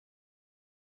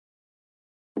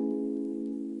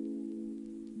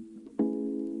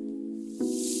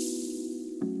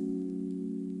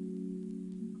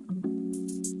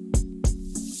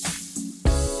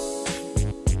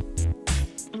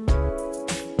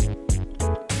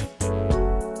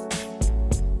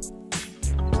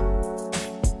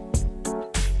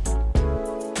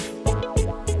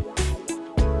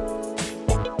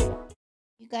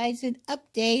guys an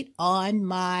update on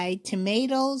my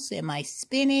tomatoes and my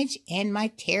spinach and my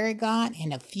tarragon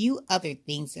and a few other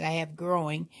things that I have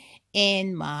growing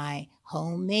in my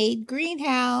homemade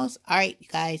greenhouse. All right, you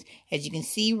guys, as you can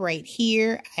see right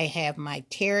here, I have my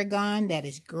tarragon that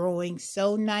is growing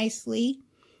so nicely.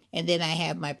 And then I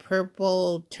have my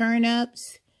purple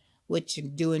turnips, which are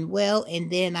doing well.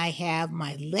 And then I have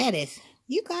my lettuce.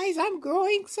 You guys, I'm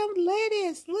growing some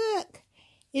lettuce. Look.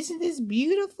 Isn't this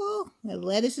beautiful? The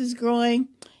lettuce is growing,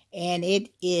 and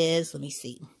it is, let me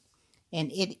see, and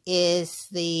it is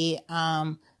the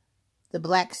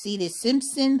black-seeded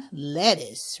Simpson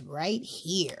lettuce right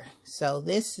here. So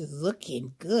this is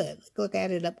looking good. Let's look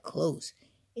at it up close.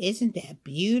 Isn't that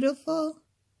beautiful?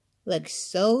 Looks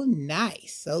so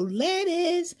nice. So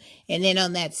lettuce. And then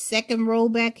on that second row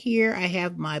back here, I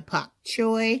have my pak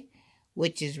choi,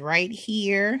 which is right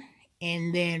here.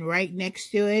 And then right next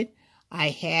to it,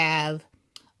 I have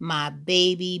my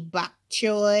baby bok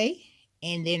choy,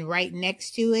 and then right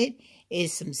next to it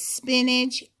is some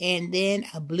spinach and then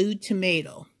a blue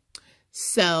tomato.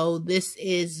 So this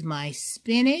is my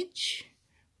spinach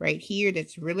right here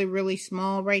that's really, really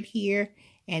small right here.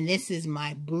 And this is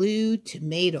my blue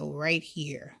tomato right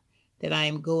here that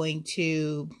I'm going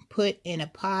to put in a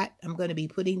pot. I'm going to be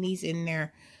putting these in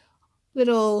their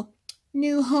little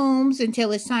new homes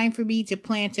until it's time for me to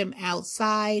plant them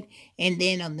outside. And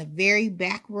then on the very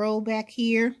back row back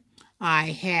here, I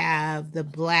have the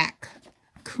black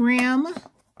creme,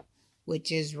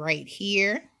 which is right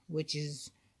here, which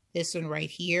is this one right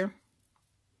here.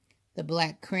 The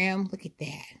black creme, look at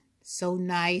that. So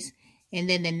nice. And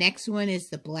then the next one is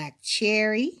the black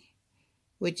cherry,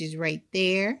 which is right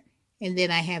there. And then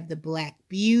I have the black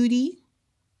beauty.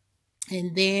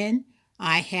 And then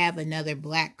I have another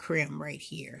black creme right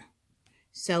here.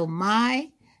 So my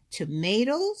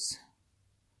tomatoes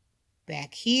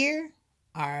back here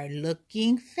are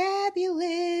looking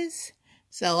fabulous.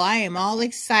 So I am all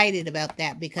excited about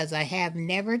that because I have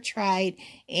never tried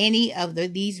any of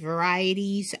these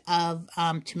varieties of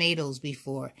tomatoes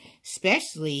before,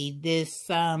 especially this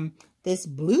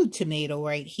blue tomato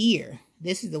right here.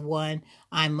 This is the one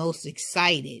I'm most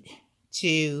excited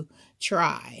to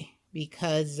try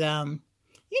because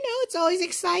you know, it's always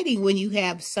exciting when you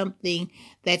have something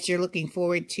that you're looking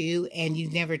forward to and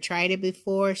you've never tried it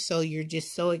before. So you're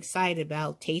just so excited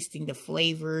about tasting the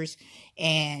flavors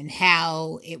and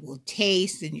how it will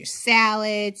taste in your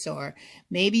salads. Or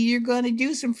maybe you're going to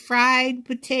do some fried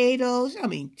tomatoes,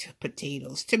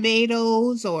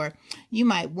 or you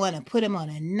might want to put them on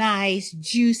a nice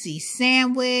juicy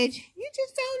sandwich. You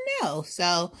just don't know.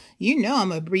 So, you know, I'm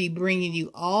going to be bringing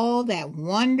you all that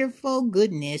wonderful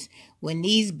goodness when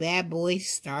these bad boys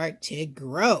start to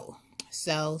grow.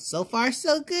 So far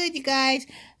so good, you guys.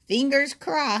 Fingers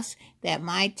crossed that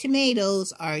my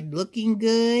tomatoes are looking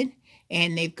good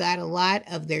and they've got a lot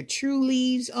of their true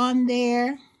leaves on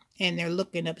there and they're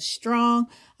looking up strong.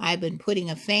 I've been putting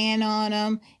a fan on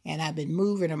them and I've been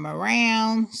moving them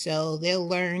around so they'll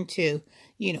learn to,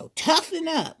 you know, toughen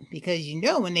up, because you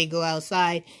know when they go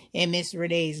outside in Miss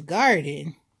Renee's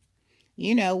garden,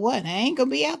 you know what, I ain't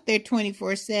gonna be out there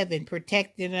 24/7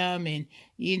 protecting them and,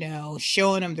 you know,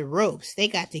 showing them the ropes. They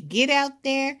got to get out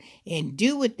there and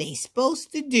do what they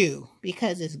supposed to do,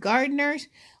 because as gardeners,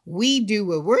 we do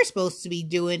what we're supposed to be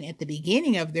doing at the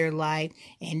beginning of their life,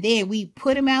 and then we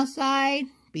put them outside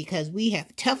because we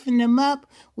have toughened them up.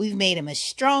 We've made them as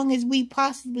strong as we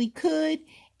possibly could,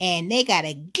 and they got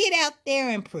to get out there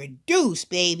and produce,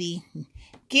 baby.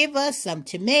 Give us some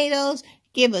tomatoes.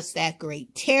 Give us that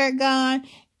great tarragon.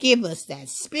 Give us that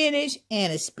spinach,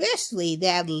 and especially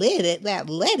that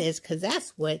lettuce, because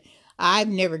that's what I've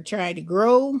never tried to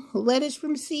grow lettuce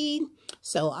from seed.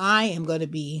 So I am going to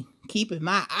be keeping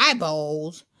my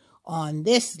eyeballs on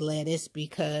this lettuce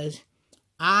because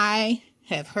I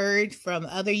have heard from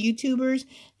other YouTubers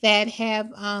that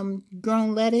have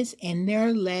grown lettuce, and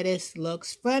their lettuce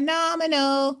looks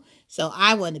phenomenal. So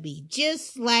I want to be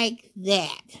just like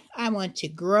that. I want to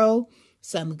grow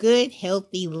some good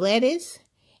healthy lettuce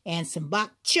and some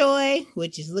bok choy,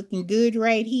 which is looking good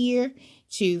right here,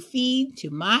 to feed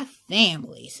to my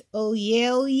families. Oh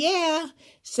yeah, oh yeah.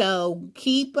 So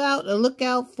keep out a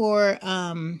lookout for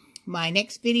my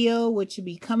next video, which will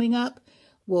be coming up,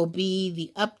 will be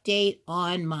the update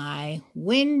on my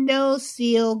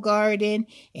windowsill garden.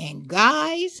 And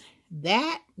guys,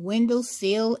 that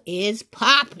windowsill is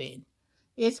popping.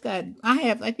 It's got,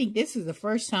 I think this is the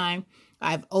first time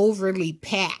I've overly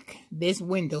packed this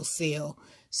windowsill.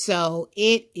 So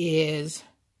it is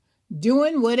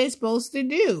doing what it's supposed to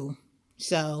do.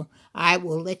 So I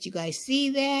will let you guys see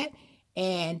that.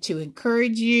 and to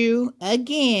encourage you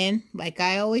again, like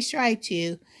I always try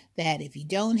to, that if you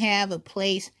don't have a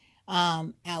place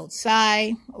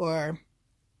outside or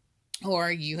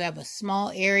you have a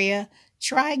small area,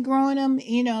 try growing them.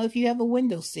 You know, if you have a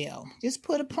windowsill, just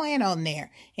put a plant on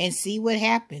there and see what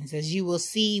happens. As you will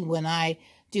see when I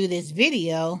do this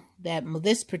video, that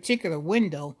this particular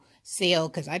windowsill,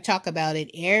 because I talk about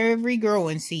it every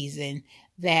growing season,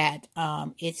 that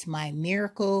it's my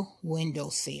miracle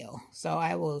windowsill. So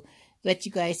I will let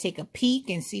you guys take a peek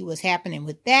and see what's happening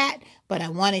with that. But I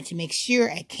wanted to make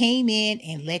sure I came in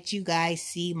and let you guys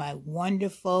see my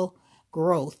wonderful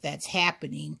growth that's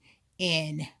happening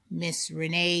in Miss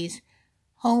Renee's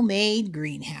homemade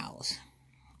greenhouse.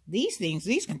 These things,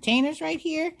 these containers right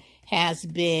here, has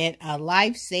been a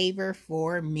lifesaver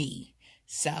for me.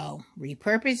 So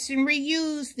repurpose and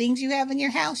reuse things you have in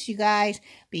your house, you guys,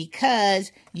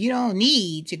 because you don't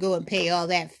need to go and pay all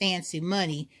that fancy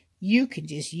money. You can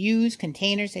just use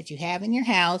containers that you have in your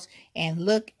house and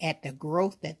look at the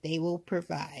growth that they will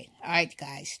provide. All right,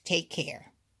 guys, take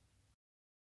care.